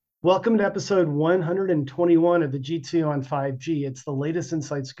Welcome to episode 121 of the G2 on 5G. It's the latest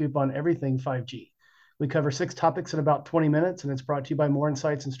inside scoop on everything 5G. We cover 6 topics in about 20 minutes, and it's brought to you by More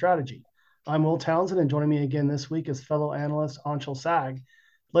Insights and Strategy. I'm Will Townsend, and joining me again this week is fellow analyst Anshel Sag.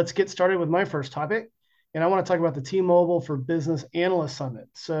 Let's get started with my first topic, and I want to talk about the T-Mobile for Business Analyst Summit.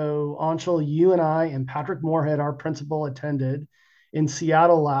 So, Anshel, you and I and Patrick Moorhead, our principal, attended in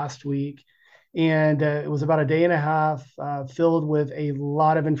Seattle last week, and it was about a day and a half filled with a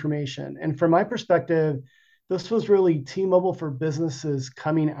lot of information. And from my perspective, this was really T-Mobile for Businesses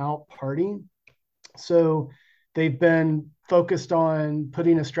coming out party. So they've been focused on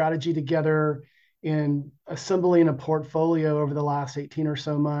putting a strategy together and assembling a portfolio over the last 18 or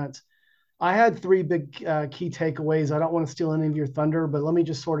so months. I had three big key takeaways. I don't want to steal any of your thunder, but let me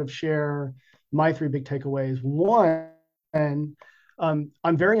just sort of share my three big takeaways. One,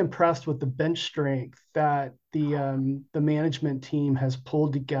 I'm very impressed with the bench strength that the management team has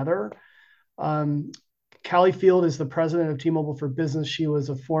pulled together. Um, Callie Field is the president of T-Mobile for Business. She was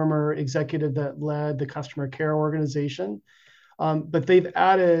a former executive that led the customer care organization. But they've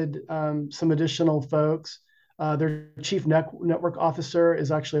added some additional folks. Their chief network officer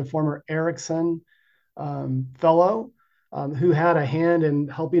is actually a former Ericsson fellow who had a hand in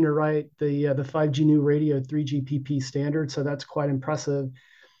helping to write the 5G new radio 3GPP standard. So that's quite impressive.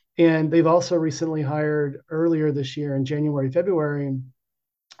 And they've also recently hired earlier this year in January, February,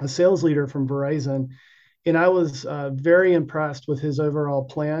 a sales leader from Verizon. And I was very impressed with his overall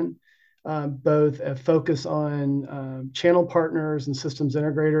plan, both a focus on channel partners and systems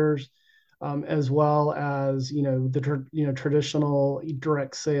integrators, as well as the traditional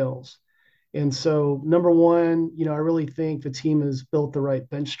direct sales. And so, number one, I really think the team has built the right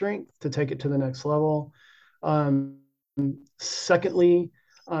bench strength to take it to the next level. Um, Secondly,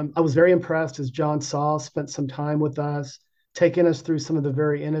 I was very impressed as John Saw spent some time with us, taking us through some of the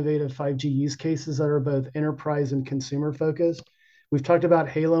very innovative 5G use cases that are both enterprise and consumer focused. We've talked about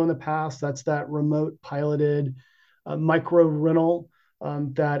Halo in the past. That's that remote piloted micro rental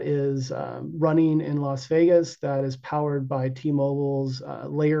that is running in Las Vegas, that is powered by T-Mobile's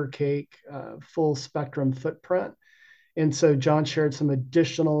layer cake full spectrum footprint. And so John shared some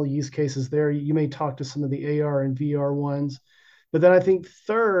additional use cases there. You may talk to some of the AR and VR ones. But then I think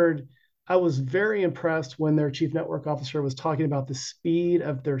third, I was very impressed when their chief network officer was talking about the speed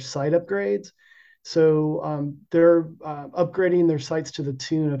of their site upgrades. So they're upgrading their sites to the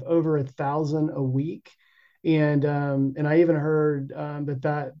tune of over 1,000 a week. And I even heard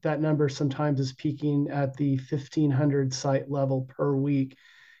that number sometimes is peaking at the 1,500 site level per week.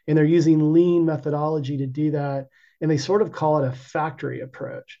 And they're using lean methodology to do that. And they sort of call it a factory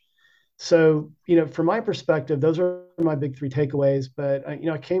approach. So, from my perspective, those are my big three takeaways. But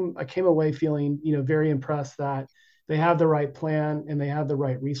I came away feeling, very impressed that they have the right plan and they have the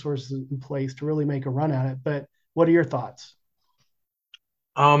right resources in place to really make a run at it. But what are your thoughts?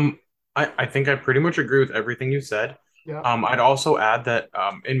 Um, I think I pretty much agree with everything you said. Yeah, I'd also add that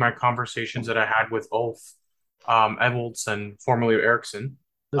in my conversations that I had with Ulf Evolson, formerly of Ericsson,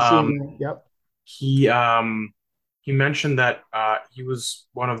 the um, CEO. Yep. he he mentioned that he was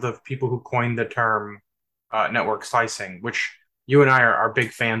one of the people who coined the term network slicing, which you and I are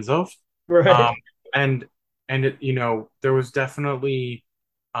big fans of. Um, Right. and there was definitely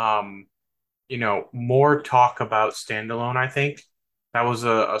more talk about standalone, I think. That was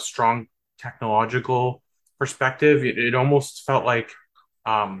a strong technological perspective. It almost felt like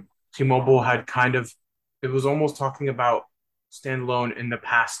T-Mobile had it was almost talking about standalone in the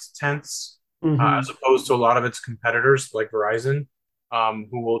past tense, Mm-hmm. as opposed to a lot of its competitors like Verizon, who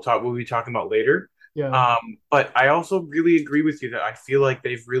we'll be talking about later. Yeah. But I also really agree with you that I feel like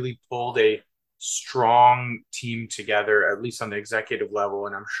they've really pulled a strong team together, at least on the executive level,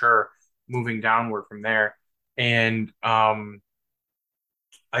 and I'm sure moving downward from there. And I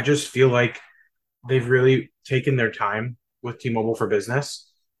just feel like they've really taken their time with T-Mobile for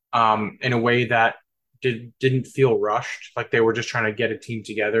Business in a way that didn't feel rushed, like they were just trying to get a team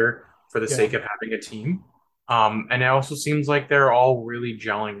together for the Yeah. sake of having a team. And it also seems like they're all really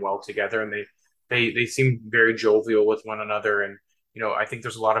gelling well together, and they seem very jovial with one another. And I think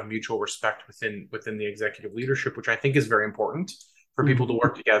there's a lot of mutual respect within the executive leadership, which I think is very important for people to Mm-hmm.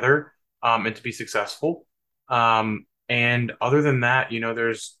 work together and to be successful. And other than that,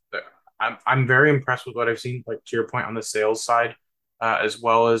 I'm very impressed with what I've seen, like to your point on the sales side, as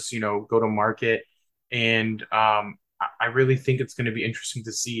well as go to market. And I really think it's going to be interesting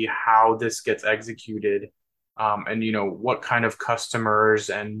to see how this gets executed, and what kind of customers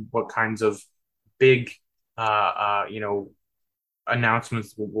and what kinds of big, uh,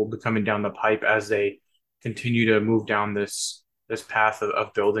 announcements will be coming down the pipe as they continue to move down this this path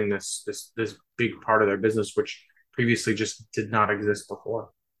of building this big part of their business, which previously just did not exist before.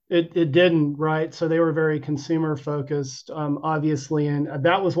 It didn't, right? So they were very consumer focused, obviously, and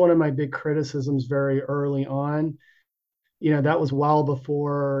that was one of my big criticisms very early on. That was well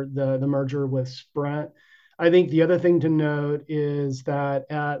before the merger with Sprint. I think the other thing to note is that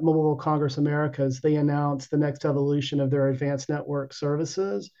at Mobile World Congress Americas, they announced the next evolution of their advanced network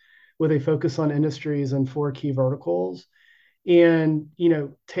services with a focus on industries and four key verticals. And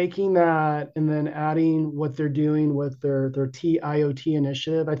taking that and then adding what they're doing with their IoT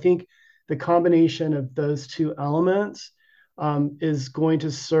initiative, I think the combination of those two elements is going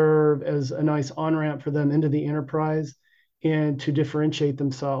to serve as a nice on-ramp for them into the enterprise and to differentiate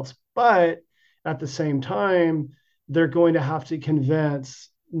themselves. But at the same time, they're going to have to convince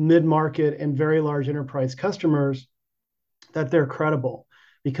mid-market and very large enterprise customers that they're credible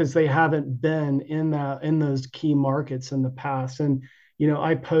because they haven't been in those key markets in the past. And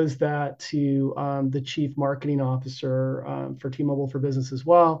I posed that to the chief marketing officer for T-Mobile for Business as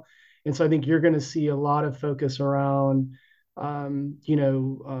well. And so I think you're going to see a lot of focus around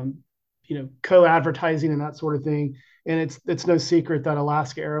co-advertising and that sort of thing. And it's no secret that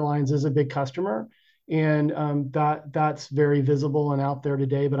Alaska Airlines is a big customer, and that's very visible and out there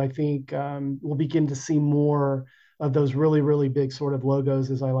today. But I think we'll begin to see more of those really, really big sort of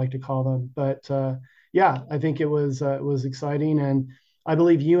logos, as I like to call them. But yeah, I think it was exciting, and I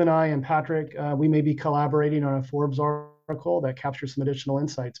believe you and I and Patrick, we may be collaborating on a Forbes article that captures some additional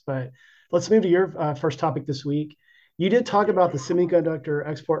insights. But let's move to your first topic this week. You did talk about the semiconductor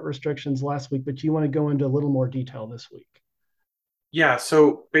export restrictions last week, but you want to go into a little more detail this week. Yeah,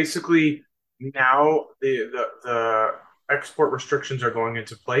 so basically now the export restrictions are going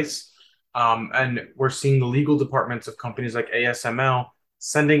into place, and we're seeing the legal departments of companies like ASML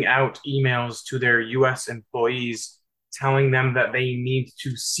sending out emails to their U.S. employees telling them that they need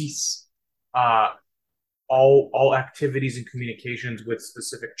to cease uh, all activities and communications with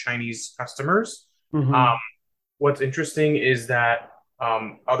specific Chinese customers. Um, Mm-hmm. what's interesting is that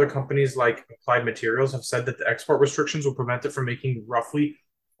other companies like Applied Materials have said that the export restrictions will prevent it from making roughly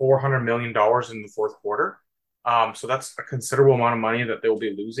 $400 million in the fourth quarter. So that's a considerable amount of money that they'll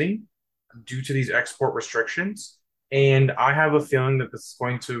be losing due to these export restrictions. And I have a feeling that this is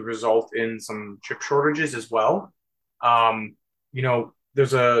going to result in some chip shortages as well.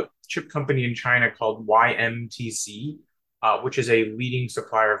 There's a chip company in China called YMTC, which is a leading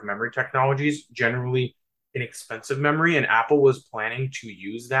supplier of memory technologies, generally inexpensive memory. And Apple was planning to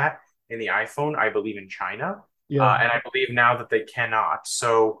use that in the iPhone, I believe, in China. Yeah. And I believe now that they cannot.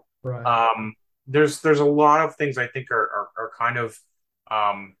 So Right. um, there's a lot of things I think are kind of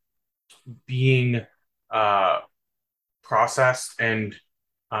um, being uh, processed and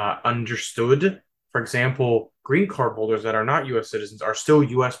understood. For example, green card holders that are not U.S. citizens are still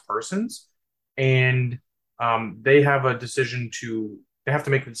U.S. persons, and they have to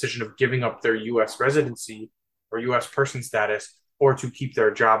make the decision of giving up their U.S. residency or U.S. person status, or to keep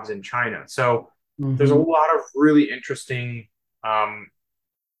their jobs in China. So there's a Mm-hmm. lot of really interesting um,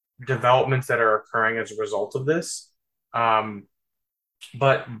 developments that are occurring as a result of this. Um,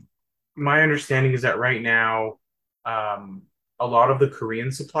 but my understanding is that right now, um, a lot of the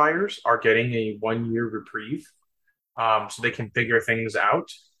Korean suppliers are getting a 1 year reprieve, so they can figure things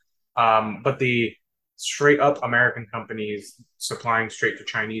out. But the straight up American companies supplying straight to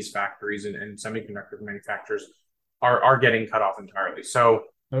Chinese factories and semiconductor manufacturers are getting cut off entirely. So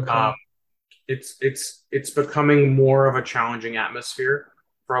um, Okay. it's becoming more of a challenging atmosphere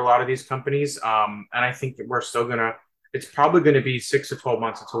for a lot of these companies. And I think that it's probably gonna be 6 to 12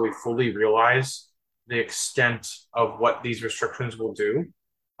 months until we fully realize the extent of what these restrictions will do.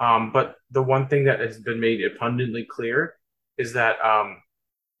 But the one thing that has been made abundantly clear is that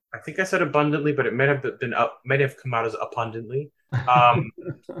I think I said abundantly, but it might have come out as abundantly. Um,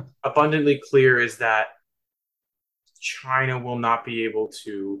 abundantly clear is that China will not be able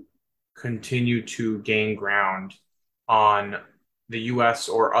to continue to gain ground on the US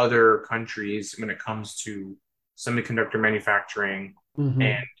or other countries when it comes to semiconductor manufacturing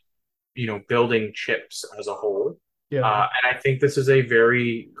and Mm-hmm. building chips as a whole. Yeah. And I think this is a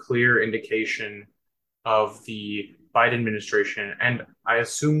very clear indication of the Biden administration, and I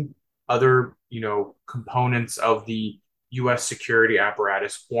assume other components of the U.S. security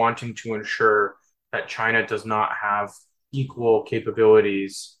apparatus wanting to ensure that China does not have equal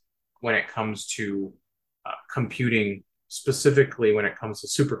capabilities when it comes to computing, specifically when it comes to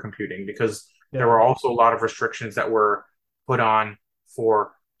supercomputing, because there Yeah. were also a lot of restrictions that were put on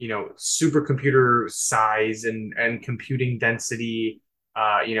for supercomputer size and computing density,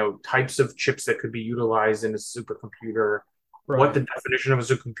 types of chips that could be utilized in a supercomputer. what the Right. definition of a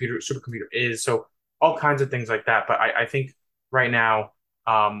supercomputer is. So all kinds of things like that. But I think right now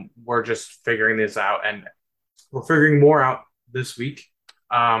we're just figuring this out, and we're figuring more out this week.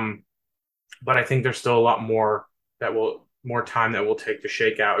 Um, but I think there's still a lot more time that will take to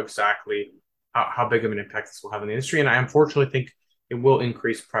shake out exactly how big of an impact this will have in the industry. And I unfortunately think it will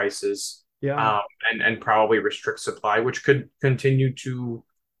increase prices Yeah. um, and probably restrict supply, which could continue to,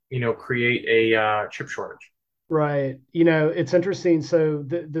 create a chip shortage. Right. It's interesting. So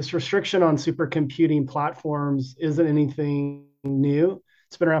this restriction on supercomputing platforms isn't anything new.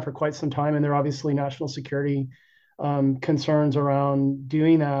 It's been around for quite some time, and there are obviously national security concerns around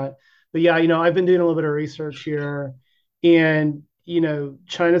doing that. But yeah, I've been doing a little bit of research here, and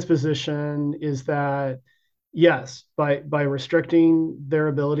China's position is that yes, by restricting their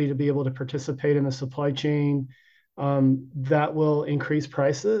ability to be able to participate in the supply chain, that will increase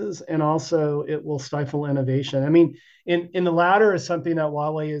prices and also it will stifle innovation. I mean, in the latter is something that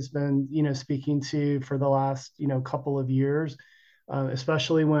Huawei has been, speaking to for the last, couple of years,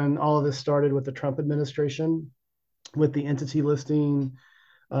 especially when all of this started with the Trump administration, with the entity listing,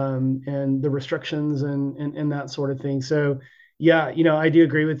 and the restrictions and that sort of thing. So, yeah, I do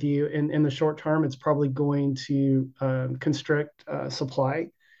agree with you. In the short term, it's probably going to constrict supply.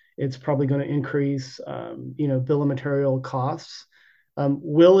 It's probably going to increase, bill of material costs.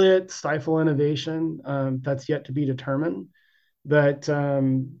 Will it stifle innovation? That's yet to be determined. But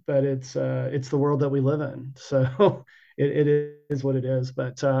it's the world that we live in. So it is what it is.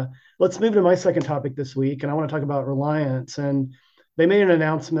 But let's move to my second topic this week, and I want to talk about Reliance. And they made an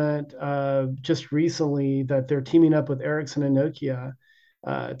announcement just recently that they're teaming up with Ericsson and Nokia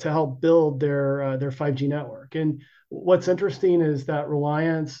to help build their 5G network. And what's interesting is that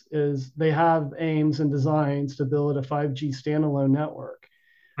Reliance they have aims and designs to build a 5G standalone network.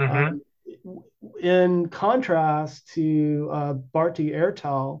 Mm-hmm. Um, in contrast to Bharti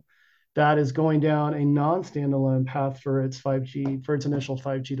Airtel, that is going down a non-standalone path for its 5G for its initial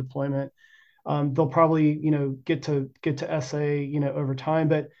 5G deployment. They'll probably get to SA over time.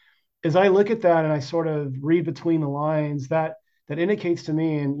 But as I look at that and I sort of read between the lines, that indicates to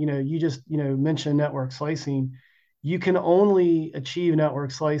me, and you just mentioned network slicing. You can only achieve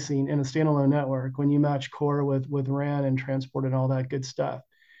network slicing in a standalone network when you match core with RAN and transport and all that good stuff.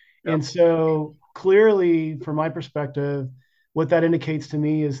 And Yep. so clearly, from my perspective, what that indicates to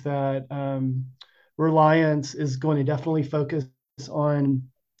me is that Reliance is going to definitely focus on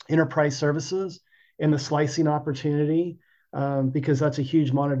enterprise services and the slicing opportunity, because that's a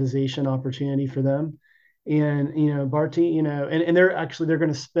huge monetization opportunity for them. And Bharti, and they're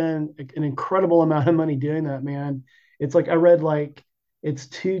going to spend an incredible amount of money doing that, man. It's like I read like it's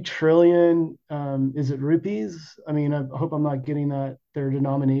 2 trillion. Is it rupees? I mean, I hope I'm not getting their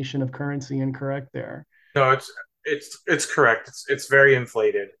denomination of currency incorrect there. No, it's correct. It's very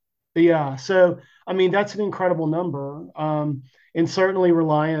inflated. But yeah, so I mean that's an incredible number, and certainly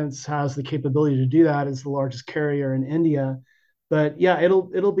Reliance has the capability to do that as the largest carrier in India. But yeah,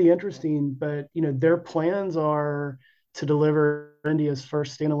 it'll be interesting. But their plans are to deliver India's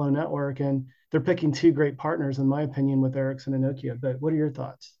first standalone network, and they're picking two great partners, in my opinion, with Ericsson and Nokia. But what are your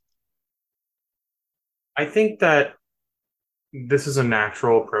thoughts? I think that this is a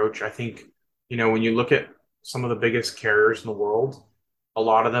natural approach. I think, when you look at some of the biggest carriers in the world, a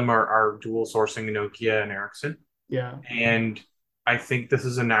lot of them are dual sourcing Nokia and Ericsson. Yeah. And I think this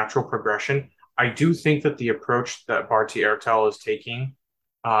is a natural progression. I do think that the approach that Bharti Airtel is taking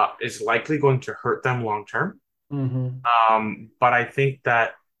is likely going to hurt them long term. Mm-hmm. But I think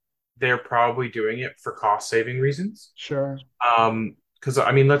that they're probably doing it for cost saving reasons. Sure. Because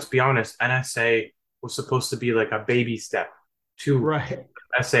I mean, let's be honest, NSA was supposed to be like a baby step to Right.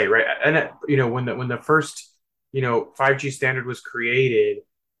 SA, right? And when the first 5G standard was created,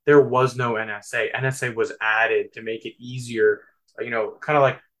 there was no NSA. NSA was added to make it easier. Kind of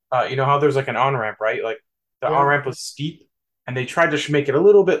like how there's like an on ramp, right? Like the on Yeah. ramp was steep, and they tried to make it a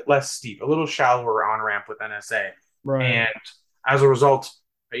little bit less steep, a little shallower on ramp with NSA. Right. And as a result,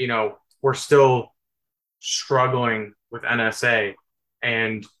 we're still struggling with NSA,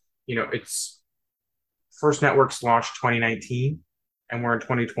 and it's first networks launched 2019 and we're in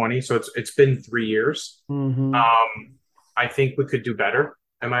 2020, so it's been 3 years. Mm-hmm. I think we could do better,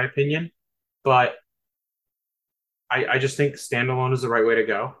 in my opinion, but I just think standalone is the right way to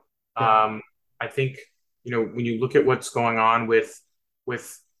go. Yeah. I think when you look at what's going on with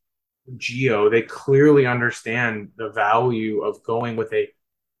Geo, they clearly understand the value of going with a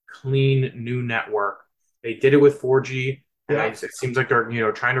clean new network. They did it with 4G, and Yeah. it seems like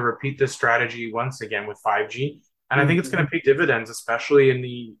they're trying to repeat this strategy once again with 5G. And I think it's going Mm-hmm. to pay dividends, especially in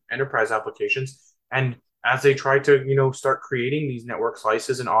the enterprise applications. And as they try to, start creating these network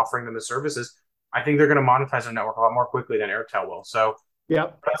slices and offering them as services, I think they're going to monetize their network a lot more quickly than Airtel will. So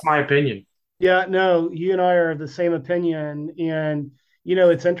Yep. that's my opinion. Yeah, no, you and I are of the same opinion. And,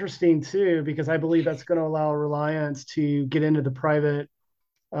 it's interesting too, because I believe that's going to allow Reliance to get into the private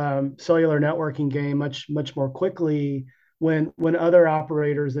cellular networking game much more quickly when other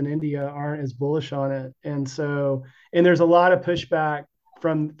operators in India aren't as bullish on it. And there's a lot of pushback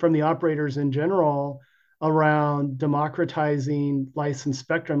from the operators in general around democratizing licensed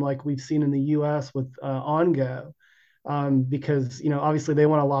spectrum, like we've seen in the U.S. with Ongo, because obviously they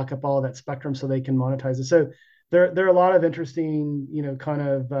want to lock up all of that spectrum so they can monetize it. So there are a lot of interesting kind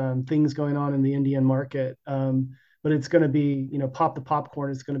of things going on in the Indian market. But it's going to be, pop the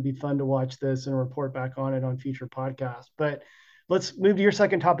popcorn. It's going to be fun to watch this and report back on it on future podcasts. But let's move to your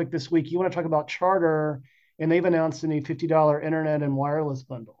second topic this week. You want to talk about Charter, and they've announced a new $50 internet and wireless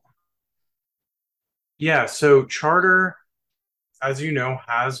bundle. Yeah. So Charter, as you know,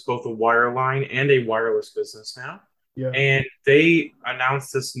 has both a wireline and a wireless business now. Yeah. And they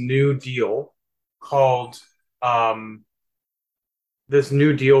announced called um, this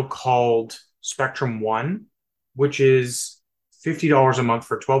new deal called Spectrum One, which is $50 a month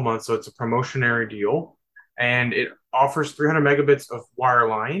for 12 months. So it's a promotionary deal, and it offers 300 megabits of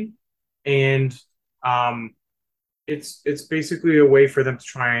wireline, and um, it's basically a way for them to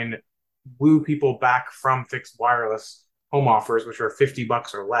try and woo people back from fixed wireless home offers, which are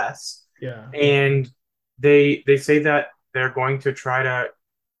 $50 or less. Yeah. And they say that they're going to try to,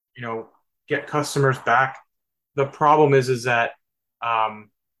 get customers back. The problem is that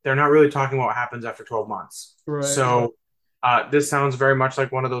they're not really talking about what happens after 12 months. Right. So this sounds very much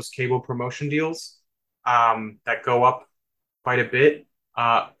like one of those cable promotion deals that go up quite a bit.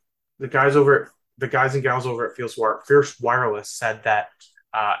 Uh, the guys and gals over at Fierce Wireless said that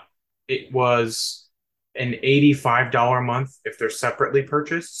uh, it was an $85 a month if they're separately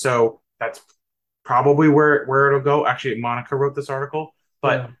purchased. So that's probably where it'll go. Actually, Monica wrote this article,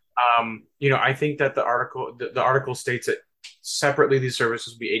 but Yeah. I think that the article states that separately these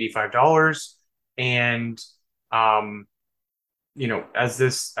services will be $85, and um, as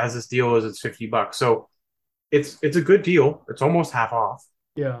this deal is, it's $50. So it's a good deal. It's almost half off,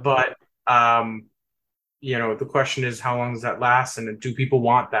 Yeah. but the question is how long does that last, and do people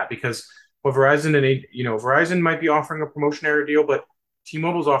want that? Because well, Verizon might be offering a promotionary deal, but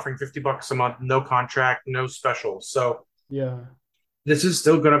T-Mobile's offering $50 a month, no contract, no specials. So Yeah. this is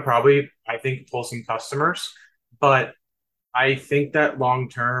still going to probably, I think, pull some customers, but I think that long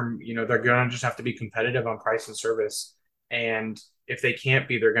term, they're going to just have to be competitive on price and service. And if they can't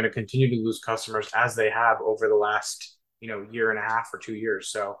be, they're going to continue to lose customers as they have over the last, year and a half or 2 years.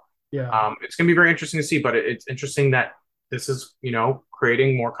 So Yeah. it's going to be very interesting to see. But it's interesting that this is,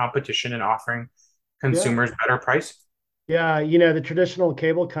 creating more competition and offering Yeah. consumers better price. Yeah, the traditional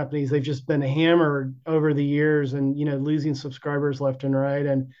cable companies, they've just been hammered over the years and, losing subscribers left and right.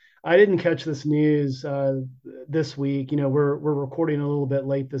 And I didn't catch this news this week. We're recording a little bit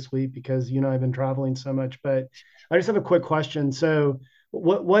late this week because, I've been traveling so much. But I just have a quick question. So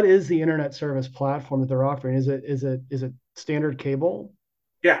what is the internet service platform that they're offering? Is it standard cable?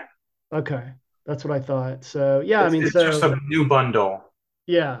 Yeah, Okay. That's what I thought. So yeah, I it's, mean, it's just so a new bundle.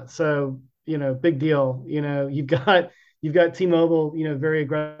 yeah, so big deal. You've got T-Mobile, very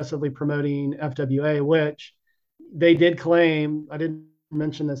aggressively promoting FWA, which they did claim. I didn't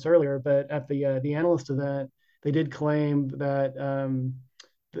mention this earlier, but at the analyst event, they did claim that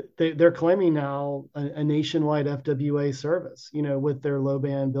they're claiming now a nationwide FWA service, with their low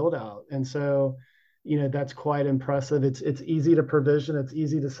band build out, and so that's quite impressive. It's easy to provision. It's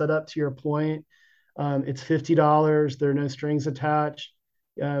easy to set up. To your point, it's $50. There are no strings attached.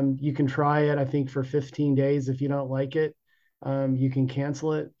 You can try it, I think, for 15 days. If you don't like it, you can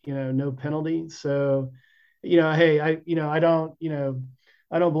cancel it, no penalty. So, hey, I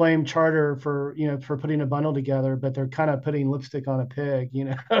don't blame Charter for putting a bundle together, but they're kind of putting lipstick on a pig,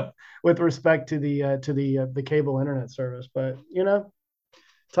 with respect to the cable internet service. But,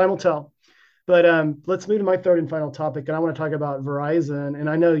 time will tell. But let's move to my third and final topic, and I want to talk about Verizon. And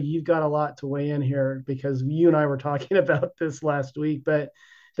I know you've got a lot to weigh in here because you and I were talking about this last week. But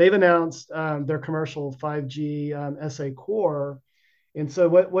they've announced their commercial 5G SA core, and so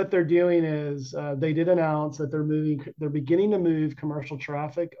what they're doing is they did announce that they're beginning to move commercial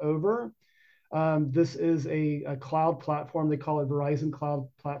traffic over. This is a cloud platform. They call it Verizon Cloud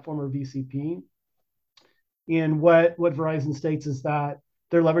Platform, or VCP. And what Verizon states is that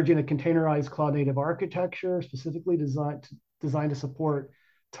they're leveraging a containerized cloud native architecture specifically designed to support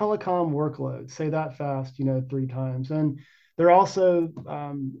telecom workloads. Say that fast, 3 times. And They're also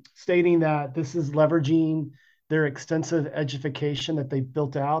stating that this is leveraging their extensive education that they've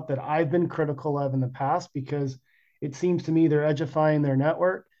built out that I've been critical of in the past because it seems to me they're edifying their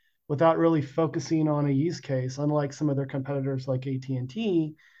network without really focusing on a use case, unlike some of their competitors like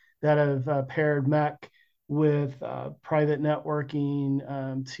AT&T that have paired MEC with private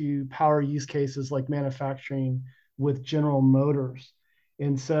networking to power use cases like manufacturing with General Motors.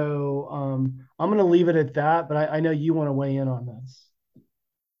 And so I'm going to leave it at that, but I know you want to weigh in on this.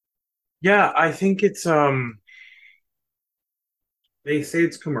 Yeah, I think it's they say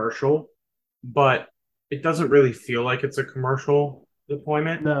it's commercial, but it doesn't really feel like it's a commercial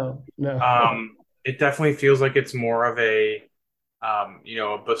deployment. No, no. It definitely feels like it's more of a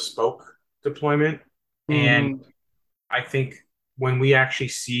a bespoke deployment. And Mm-hmm. I think when we actually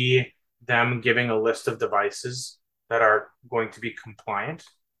see them giving a list of devices that are going to be compliant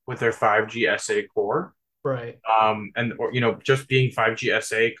with their 5G SA core, Right. and or just being 5G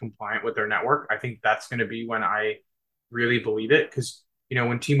SA compliant with their network, I think that's going to be when I really believe it. Because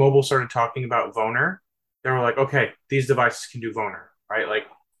when T-Mobile started talking about Voner, they were like, okay, these devices can do Voner, right? Like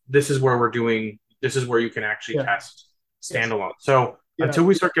this is where you can actually Yeah. test Yes. standalone. So Yeah. until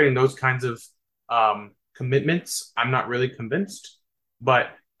we start getting those kinds of commitments, I'm not really convinced.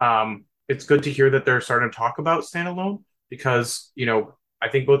 But it's good to hear that they're starting to talk about standalone because I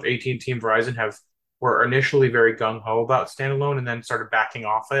think both AT&T and Verizon have were initially very gung ho about standalone and then started backing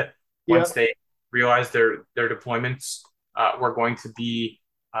off it once Yep. they realized their deployments were going to be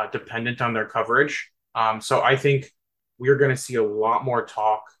dependent on their coverage. So I think we're going to see a lot more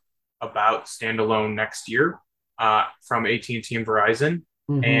talk about standalone next year from AT&T and Verizon,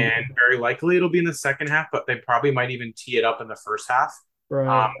 and Mm-hmm. very likely it'll be in the second half, but they probably might even tee it up in the first half. Um,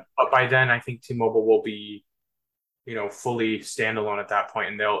 Right. but by then, I think T-Mobile will be fully standalone at that point,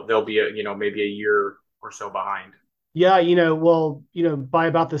 and they'll be maybe a year or so behind. Yeah, well, by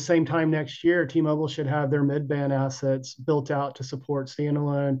about the same time next year, T-Mobile should have their mid-band assets built out to support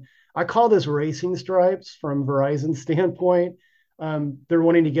standalone. I call this racing stripes from Verizon's standpoint. They're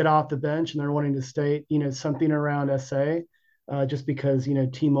wanting to get off the bench and they're wanting to stay, something around SA, just because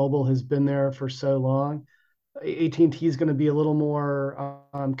T-Mobile has been there for so long. AT&T is going to be a little more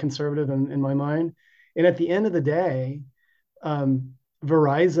conservative in my mind. And at the end of the day, um,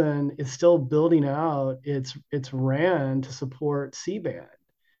 Verizon is still building out its RAN to support C-band.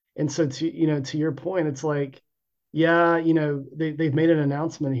 And so to your point, it's like, yeah, they've made an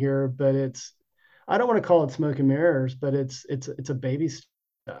announcement here, but I don't want to call it smoke and mirrors, but it's a baby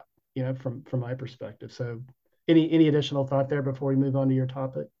step, from my perspective. So any additional thought there before we move on to your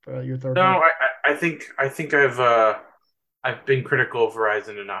topic, your third No, topic? I think I've been critical of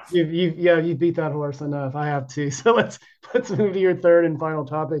Verizon enough. You beat that horse enough. I have too. So let's move to your third and final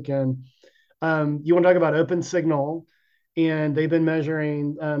topic. And you want to talk about Open Signal, and they've been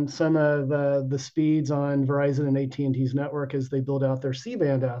measuring some of the speeds on Verizon and AT&T's network as they build out their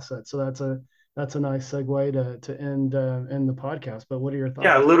C-band assets. So that's a nice segue to end the podcast. But what are your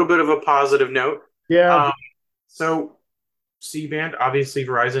Yeah, a thoughts? little bit of a positive note. Yeah. Um, so C-band, obviously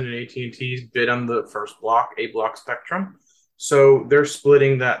Verizon and AT&T bid on the first block, A block spectrum. So they're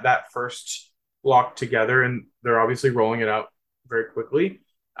splitting that first block together, and they're obviously rolling it out very quickly.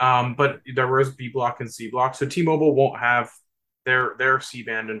 But there was B block and C block, so T-Mobile won't have their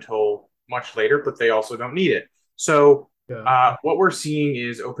C-band until much later, but they also don't need it. So Yeah. what we're seeing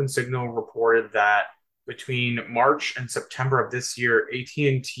is OpenSignal reported that between March and September of this year,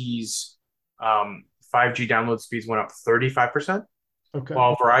 AT&T's 5G download speeds went up 35%, Okay.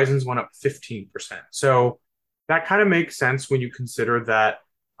 while Verizon's went up 15%. So that kind of makes sense when you consider that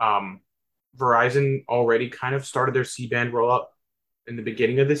um, Verizon already kind of started their C-band rollout in the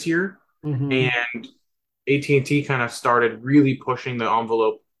beginning of this year, Mm-hmm. and AT&T kind of started really pushing the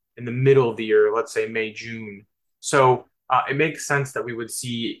envelope in the middle of the year, let's say May, June. So it makes sense that we would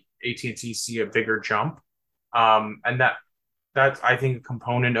see AT&T see a bigger jump, and that's I think a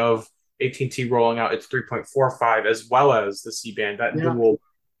component of AT&T rolling out its 3.45 as well as the C-band, that Yeah.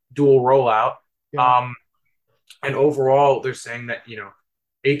 dual rollout. Yeah. Um, and overall, they're saying that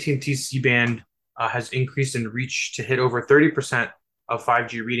AT&T C-band has increased in reach to hit over 30% of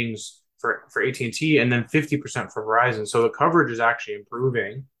 5G readings for AT&T and then 50% for Verizon. So the coverage is actually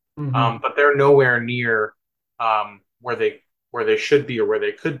improving, Mm-hmm. but they're nowhere near where they should be or where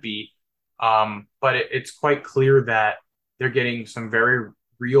they could be. But it's quite clear that they're getting some very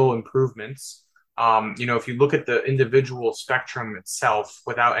real improvements. If you look at the individual spectrum itself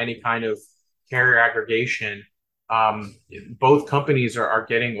without any kind of carrier aggregation, um, both companies are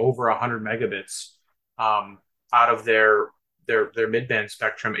getting over 100 megabits out of their mid-band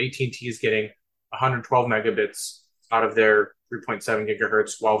spectrum. AT&T is getting 112 megabits out of their 3.7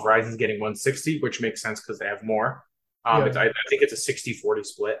 gigahertz, while Verizon's getting 160, which makes sense because they have more. Yeah. I think it's a 60-40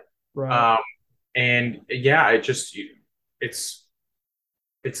 split. Right. Um, and yeah, it's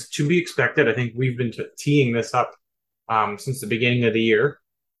it's to be expected. I think we've been teeing this up since the beginning of the year.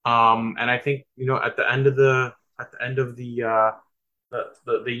 And I think at the end of the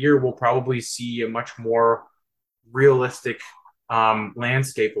year, we'll probably see a much more realistic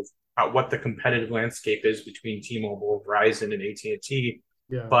landscape of what the competitive landscape is between T-Mobile, Verizon, and AT&T.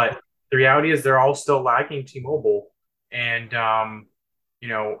 Yeah. But the reality is they're all still lagging T-Mobile, and you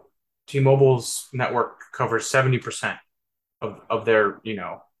know, T-Mobile's network covers 70% of their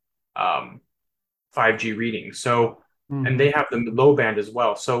um, 5G readings. So, and Hmm. they have the low band as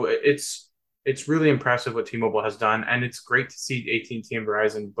well. So it's really impressive what T-Mobile has done, and it's great to see AT&T and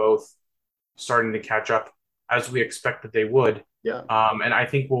Verizon both starting to catch up as we expect that they would. Yeah. And I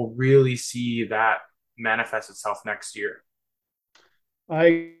think we'll really see that manifest itself next year.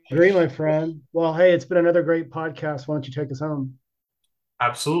 I agree, my friend. Well, hey, it's been another great podcast. Why don't you take us home?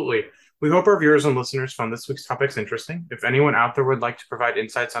 Absolutely. We hope our viewers and listeners found this week's topics interesting. If anyone out there would like to provide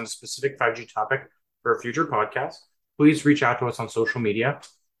insights on a specific 5G topic for a future podcast, please reach out to us on social media.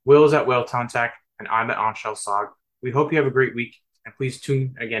 Will is at Will Tech, and I'm at Anshel. We hope you have a great week, and please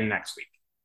tune again next week.